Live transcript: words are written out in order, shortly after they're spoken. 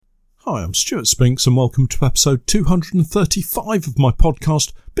Hi, I'm Stuart Spinks and welcome to episode 235 of my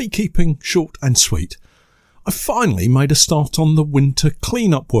podcast, Beekeeping Short and Sweet. I finally made a start on the winter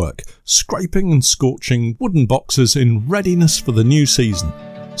clean-up work, scraping and scorching wooden boxes in readiness for the new season.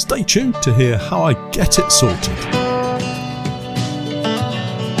 Stay tuned to hear how I get it sorted.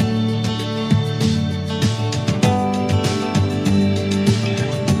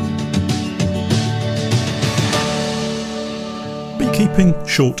 Beekeeping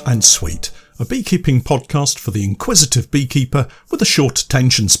Short and Sweet, a beekeeping podcast for the inquisitive beekeeper with a short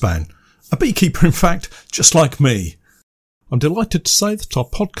attention span. A beekeeper, in fact, just like me. I'm delighted to say that our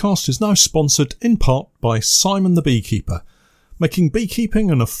podcast is now sponsored in part by Simon the Beekeeper. Making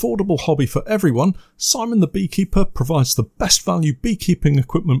beekeeping an affordable hobby for everyone, Simon the Beekeeper provides the best value beekeeping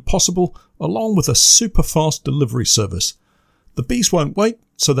equipment possible, along with a super fast delivery service. The bees won't wait,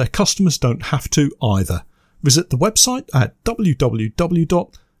 so their customers don't have to either. Visit the website at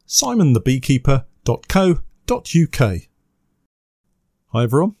www.simonthebeekeeper.co.uk. Hi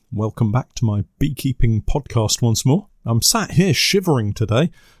everyone, welcome back to my beekeeping podcast once more. I'm sat here shivering today.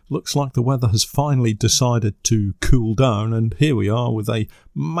 Looks like the weather has finally decided to cool down, and here we are with a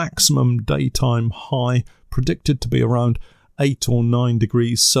maximum daytime high predicted to be around 8 or 9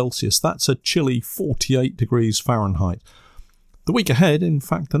 degrees Celsius. That's a chilly 48 degrees Fahrenheit. The week ahead, in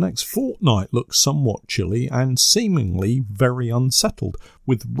fact the next fortnight, looks somewhat chilly and seemingly very unsettled,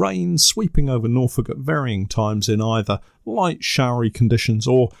 with rain sweeping over Norfolk at varying times in either light showery conditions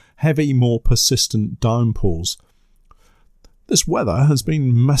or heavy, more persistent downpours. This weather has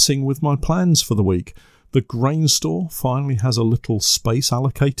been messing with my plans for the week. The grain store finally has a little space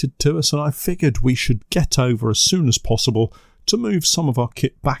allocated to us, and I figured we should get over as soon as possible to move some of our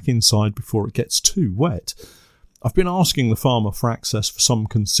kit back inside before it gets too wet. I've been asking the farmer for access for some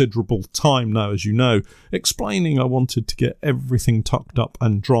considerable time now, as you know, explaining I wanted to get everything tucked up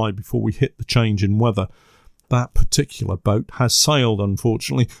and dry before we hit the change in weather. That particular boat has sailed,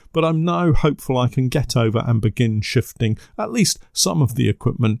 unfortunately, but I'm now hopeful I can get over and begin shifting at least some of the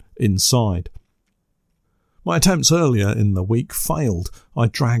equipment inside. My attempts earlier in the week failed. I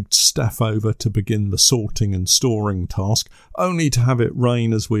dragged Steph over to begin the sorting and storing task, only to have it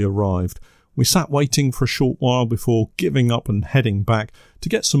rain as we arrived. We sat waiting for a short while before giving up and heading back to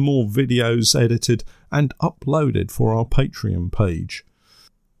get some more videos edited and uploaded for our Patreon page.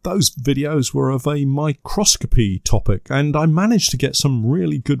 Those videos were of a microscopy topic, and I managed to get some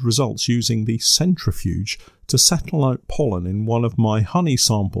really good results using the centrifuge to settle out pollen in one of my honey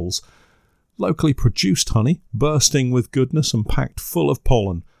samples. Locally produced honey, bursting with goodness and packed full of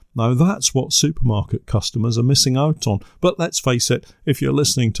pollen. Now that's what supermarket customers are missing out on, but let's face it, if you're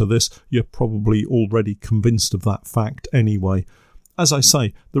listening to this, you're probably already convinced of that fact anyway. As I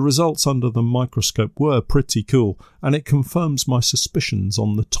say, the results under the microscope were pretty cool, and it confirms my suspicions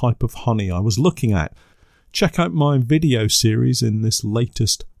on the type of honey I was looking at. Check out my video series in this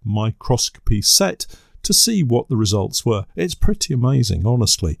latest microscopy set to see what the results were. It's pretty amazing,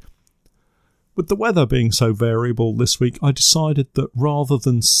 honestly. With the weather being so variable this week, I decided that rather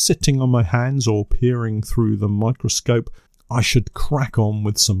than sitting on my hands or peering through the microscope, I should crack on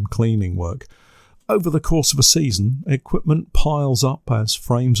with some cleaning work. Over the course of a season, equipment piles up as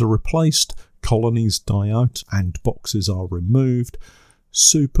frames are replaced, colonies die out and boxes are removed.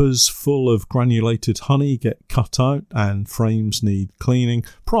 Supers full of granulated honey get cut out and frames need cleaning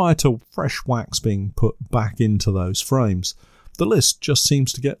prior to fresh wax being put back into those frames. The list just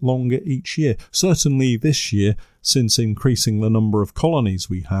seems to get longer each year. Certainly this year, since increasing the number of colonies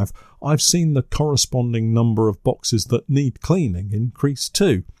we have, I've seen the corresponding number of boxes that need cleaning increase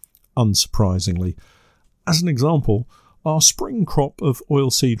too, unsurprisingly. As an example, our spring crop of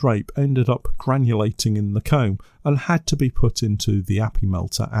oilseed rape ended up granulating in the comb and had to be put into the Appy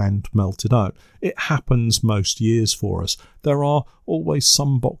melter and melted out. It happens most years for us. There are always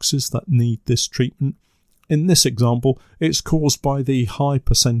some boxes that need this treatment. In this example, it's caused by the high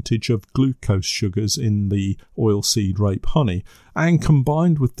percentage of glucose sugars in the oilseed rape honey, and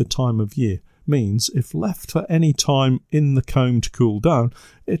combined with the time of year, means if left for any time in the comb to cool down,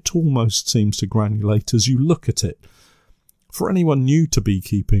 it almost seems to granulate as you look at it. For anyone new to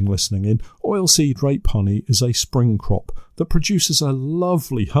beekeeping listening in, oilseed rape honey is a spring crop that produces a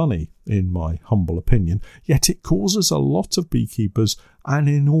lovely honey, in my humble opinion, yet it causes a lot of beekeepers an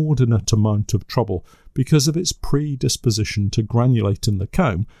inordinate amount of trouble because of its predisposition to granulate in the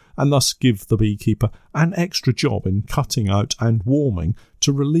comb and thus give the beekeeper an extra job in cutting out and warming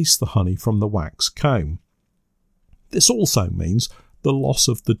to release the honey from the wax comb. This also means the loss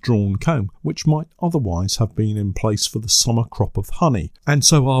of the drawn comb, which might otherwise have been in place for the summer crop of honey. And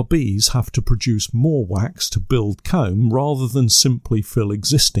so our bees have to produce more wax to build comb rather than simply fill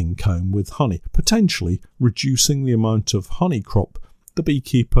existing comb with honey, potentially reducing the amount of honey crop the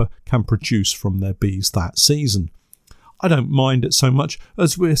beekeeper can produce from their bees that season. I don't mind it so much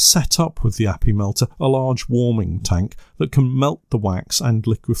as we're set up with the Apimelter, a large warming tank that can melt the wax and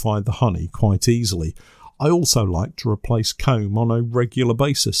liquefy the honey quite easily. I also like to replace comb on a regular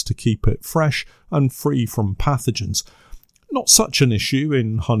basis to keep it fresh and free from pathogens. Not such an issue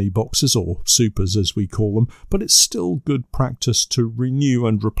in honey boxes, or supers as we call them, but it's still good practice to renew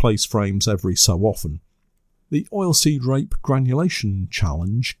and replace frames every so often. The oilseed rape granulation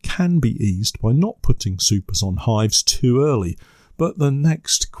challenge can be eased by not putting supers on hives too early, but the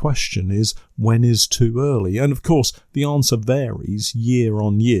next question is, when is too early? And of course, the answer varies year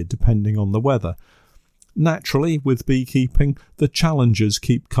on year depending on the weather. Naturally, with beekeeping, the challenges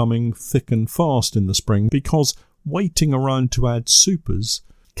keep coming thick and fast in the spring because waiting around to add supers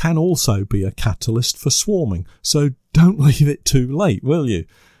can also be a catalyst for swarming, so don't leave it too late, will you?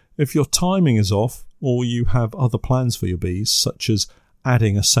 If your timing is off, or you have other plans for your bees, such as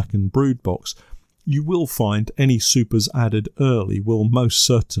adding a second brood box, you will find any supers added early will most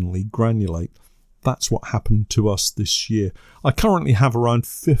certainly granulate. That's what happened to us this year. I currently have around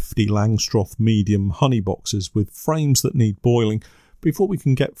 50 Langstroth medium honey boxes with frames that need boiling before we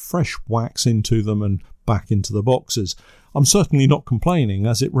can get fresh wax into them and back into the boxes. I'm certainly not complaining,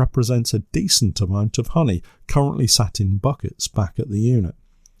 as it represents a decent amount of honey currently sat in buckets back at the unit.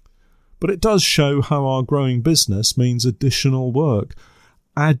 But it does show how our growing business means additional work.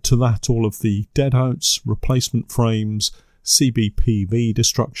 Add to that all of the deadouts, replacement frames, CBPV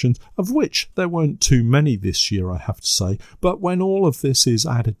destructions, of which there weren't too many this year, I have to say, but when all of this is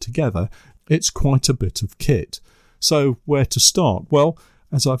added together, it's quite a bit of kit. So where to start? Well,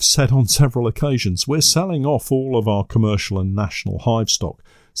 as I've said on several occasions, we're selling off all of our commercial and national hive stock,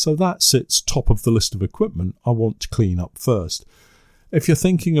 so that sits top of the list of equipment I want to clean up first. If you're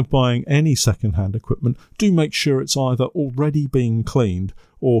thinking of buying any second-hand equipment, do make sure it's either already being cleaned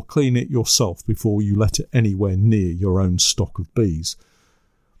or clean it yourself before you let it anywhere near your own stock of bees.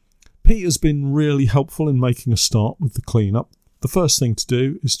 Pete has been really helpful in making a start with the clean-up. The first thing to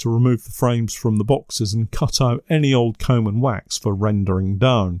do is to remove the frames from the boxes and cut out any old comb and wax for rendering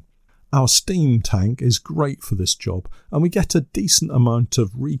down. Our steam tank is great for this job, and we get a decent amount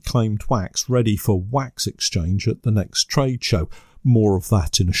of reclaimed wax ready for wax exchange at the next trade show. More of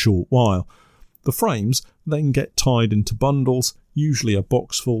that in a short while. The frames then get tied into bundles, usually a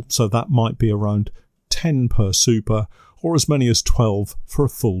box full, so that might be around 10 per super, or as many as 12 for a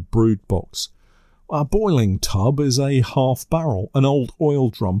full brood box. Our boiling tub is a half barrel, an old oil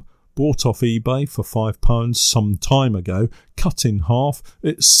drum, bought off eBay for £5 some time ago, cut in half.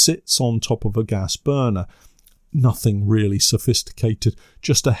 It sits on top of a gas burner. Nothing really sophisticated,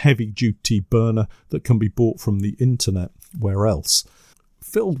 just a heavy-duty burner that can be bought from the internet. Where else?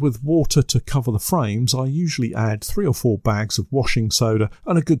 Filled with water to cover the frames, I usually add 3 or 4 bags of washing soda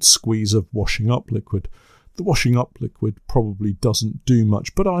and a good squeeze of washing up liquid. The washing up liquid probably doesn't do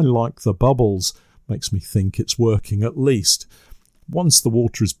much, but I like the bubbles. Makes me think it's working at least. Once the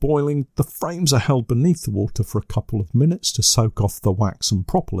water is boiling, the frames are held beneath the water for a couple of minutes to soak off the wax and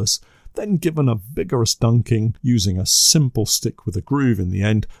propolis, then given a vigorous dunking using a simple stick with a groove in the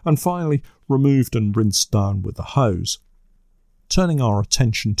end, and finally removed and rinsed down with a hose. Turning our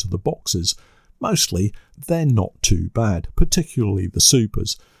attention to the boxes, mostly they're not too bad, particularly the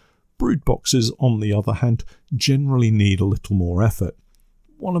supers. Brood boxes, on the other hand, generally need a little more effort.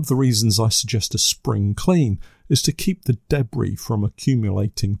 One of the reasons I suggest a spring clean is to keep the debris from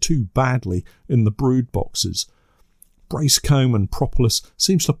accumulating too badly in the brood boxes. Brace comb and propolis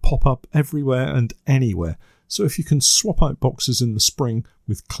seems to pop up everywhere and anywhere, so if you can swap out boxes in the spring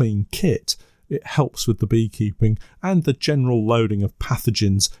with clean kit, it helps with the beekeeping and the general loading of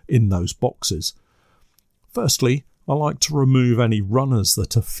pathogens in those boxes. Firstly, I like to remove any runners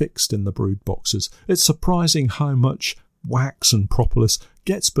that are fixed in the brood boxes. It's surprising how much wax and propolis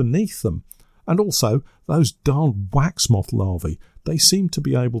gets beneath them. And also, those darned wax moth larvae, they seem to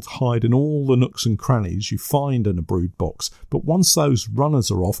be able to hide in all the nooks and crannies you find in a brood box, but once those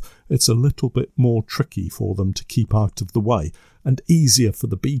runners are off, it's a little bit more tricky for them to keep out of the way, and easier for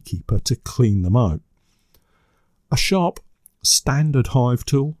the beekeeper to clean them out. A sharp, standard hive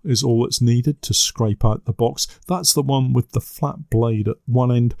tool is all that's needed to scrape out the box. That's the one with the flat blade at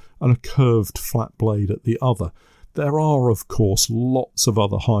one end and a curved flat blade at the other. There are, of course, lots of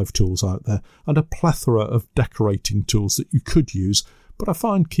other hive tools out there and a plethora of decorating tools that you could use, but I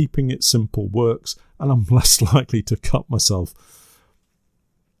find keeping it simple works and I'm less likely to cut myself.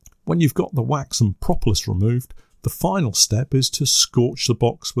 When you've got the wax and propolis removed, the final step is to scorch the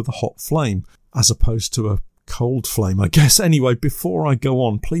box with a hot flame, as opposed to a cold flame, I guess. Anyway, before I go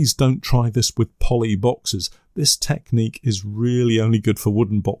on, please don't try this with poly boxes. This technique is really only good for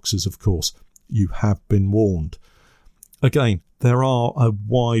wooden boxes, of course. You have been warned. Again, there are a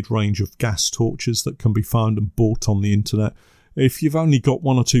wide range of gas torches that can be found and bought on the internet. If you've only got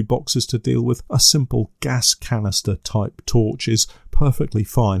 1 or 2 boxes to deal with, a simple gas canister type torch is perfectly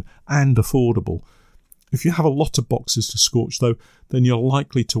fine and affordable. If you have a lot of boxes to scorch though, then you're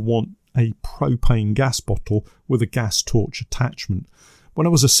likely to want a propane gas bottle with a gas torch attachment. When I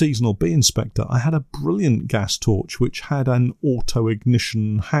was a seasonal bee inspector, I had a brilliant gas torch which had an auto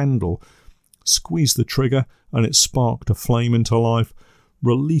ignition handle. Squeeze the trigger and it sparked a flame into life.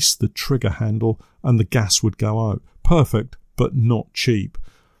 Release the trigger handle and the gas would go out. Perfect, but not cheap.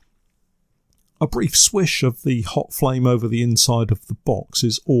 A brief swish of the hot flame over the inside of the box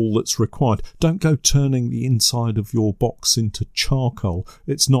is all that's required. Don't go turning the inside of your box into charcoal.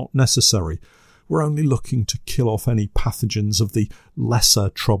 It's not necessary. We're only looking to kill off any pathogens of the lesser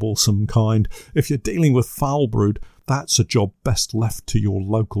troublesome kind. If you're dealing with foul brood, that's a job best left to your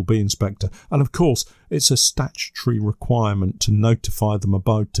local bee inspector. And of course, it's a statutory requirement to notify them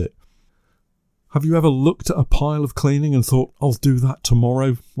about it. Have you ever looked at a pile of cleaning and thought, I'll do that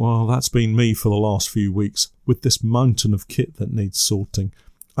tomorrow? Well, that's been me for the last few weeks, with this mountain of kit that needs sorting.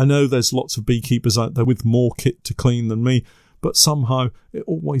 I know there's lots of beekeepers out there with more kit to clean than me, but somehow it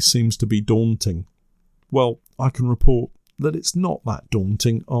always seems to be daunting. Well, I can report that it's not that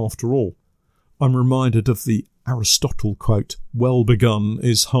daunting after all. I'm reminded of the Aristotle quote, "Well begun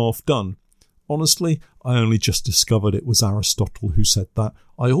is half done." Honestly, I only just discovered it was Aristotle who said that.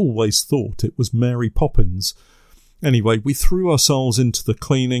 I always thought it was Mary Poppins. Anyway, we threw ourselves into the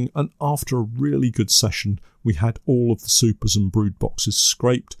cleaning, and after a really good session, we had all of the supers and brood boxes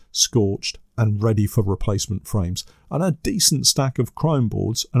scraped, scorched, and ready for replacement frames, and a decent stack of chrome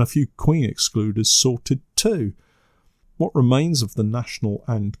boards and a few queen excluders sorted too. What remains of the national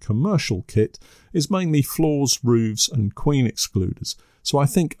and commercial kit is mainly floors, roofs, and queen excluders, so I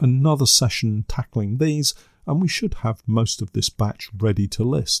think another session tackling these and we should have most of this batch ready to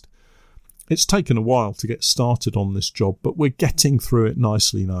list. It's taken a while to get started on this job, but we're getting through it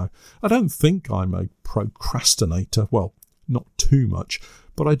nicely now. I don't think I'm a procrastinator, well, not too much,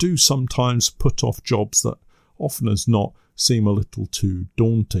 but I do sometimes put off jobs that, often as not, seem a little too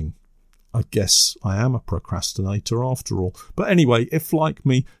daunting. I guess I am a procrastinator after all. But anyway, if like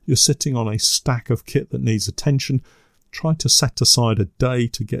me, you're sitting on a stack of kit that needs attention, try to set aside a day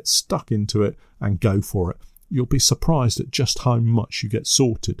to get stuck into it and go for it. You'll be surprised at just how much you get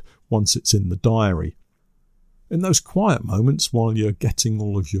sorted once it's in the diary. In those quiet moments while you're getting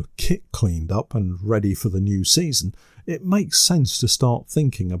all of your kit cleaned up and ready for the new season, it makes sense to start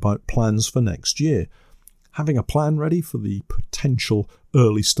thinking about plans for next year. Having a plan ready for the potential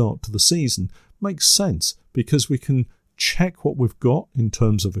early start to the season makes sense because we can check what we've got in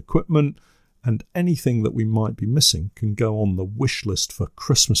terms of equipment, and anything that we might be missing can go on the wish list for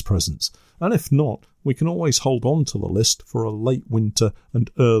Christmas presents. And if not, we can always hold on to the list for a late winter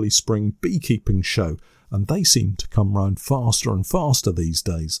and early spring beekeeping show, and they seem to come round faster and faster these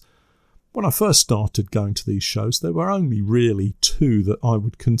days. When I first started going to these shows, there were only really 2 that I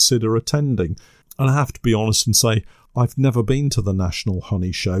would consider attending, and I have to be honest and say I've never been to the National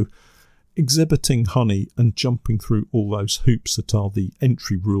Honey Show. Exhibiting honey and jumping through all those hoops that are the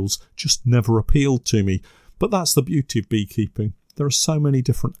entry rules just never appealed to me. But that's the beauty of beekeeping. There are so many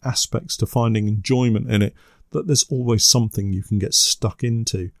different aspects to finding enjoyment in it that there's always something you can get stuck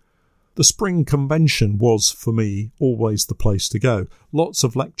into. The spring convention was, for me, always the place to go. Lots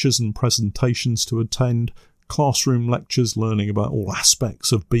of lectures and presentations to attend, classroom lectures learning about all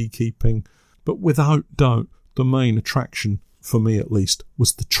aspects of beekeeping. But without doubt, the main attraction, for me at least,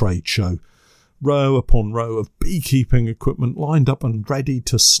 was the trade show. Row upon row of beekeeping equipment lined up and ready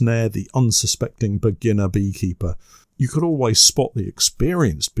to snare the unsuspecting beginner beekeeper. You could always spot the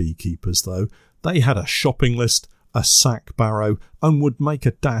experienced beekeepers though. They had a shopping list, a sack barrow, and would make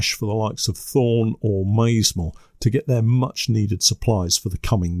a dash for the likes of Thorn or Maysmore to get their much needed supplies for the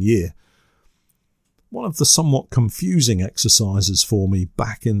coming year. One of the somewhat confusing exercises for me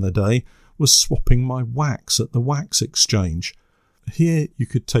back in the day was swapping my wax at the wax exchange. Here you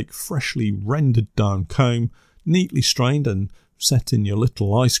could take freshly rendered down comb, neatly strained and set in your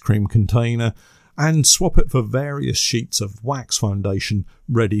little ice cream container, and swap it for various sheets of wax foundation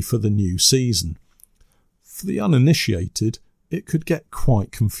ready for the new season. For the uninitiated, it could get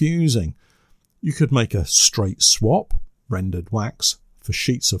quite confusing. You could make a straight swap, rendered wax, for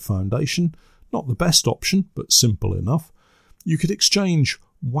sheets of foundation, not the best option, but simple enough. You could exchange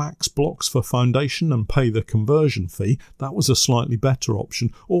wax blocks for foundation and pay the conversion fee. That was a slightly better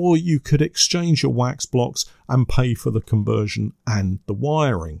option. Or you could exchange your wax blocks and pay for the conversion and the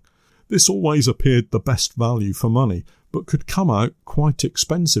wiring. This always appeared the best value for money, but could come out quite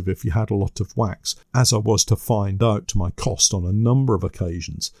expensive if you had a lot of wax, as I was to find out to my cost on a number of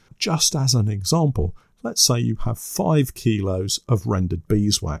occasions. Just as an example, let's say you have 5 kilos of rendered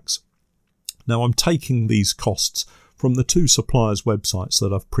beeswax. Now I'm taking these costs from the 2 suppliers' websites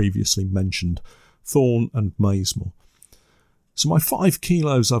that I've previously mentioned, Thorn and Maisemore. So my 5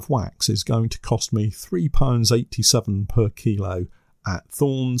 kilos of wax is going to cost me £3.87 per kilo at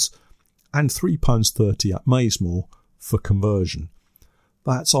Thorn's and £3.30 at Maisemore for conversion.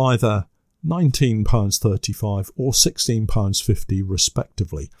 That's either £19.35 or £16.50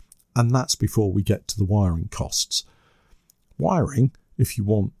 respectively, and that's before we get to the wiring costs. Wiring, if you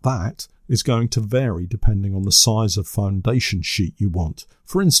want that, is going to vary depending on the size of foundation sheet you want.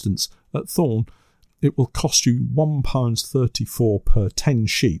 For instance, at Thorn, it will cost you £1.34 per 10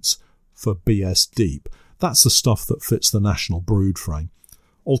 sheets for BS Deep. That's the stuff that fits the National Brood frame.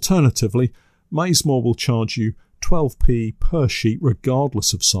 Alternatively, Maisemore will charge you 12p per sheet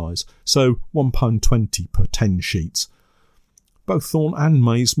regardless of size, so £1.20 per 10 sheets. Both Thorn and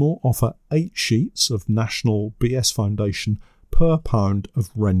Maisemore offer 8 sheets of National BS foundation per pound of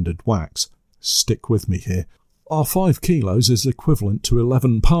rendered wax. Stick with me here. Our 5 kilos is equivalent to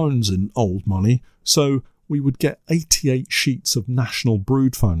 £11 in old money, so we would get 88 sheets of National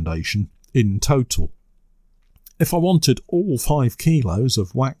Brood foundation in total. If I wanted all 5 kilos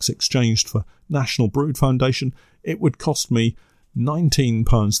of wax exchanged for National Brood foundation, it would cost me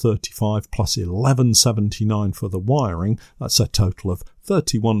 £19.35 plus £11.79 for the wiring. That's a total of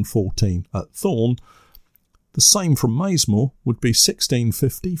 £31.14 at Thorn. The same from Maisemore would be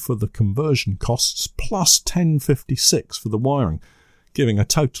 £16.50 for the conversion costs plus £10.56 for the wiring, giving a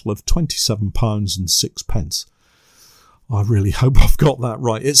total of £27.06. I really hope I've got that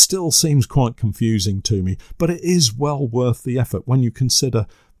right. It still seems quite confusing to me, but it is well worth the effort when you consider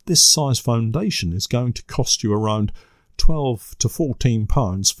this size foundation is going to cost you around £12 to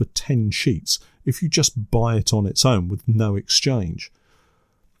 £14 for 10 sheets if you just buy it on its own with no exchange.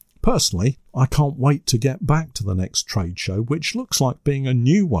 Personally, I can't wait to get back to the next trade show, which looks like being a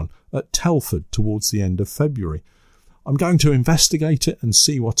new one at Telford towards the end of February. I'm going to investigate it and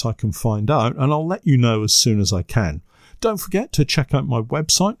see what I can find out, and I'll let you know as soon as I can. Don't forget to check out my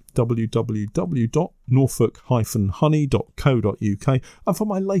website, www.norfolk-honey.co.uk, and for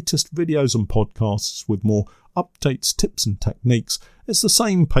my latest videos and podcasts with more updates, tips and techniques, it's the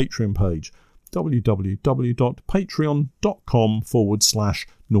same Patreon page,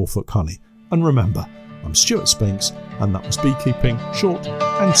 www.patreon.com/Norfolk Honey. And remember, I'm Stuart Spinks, and that was Beekeeping Short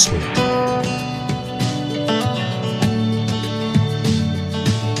and Sweet.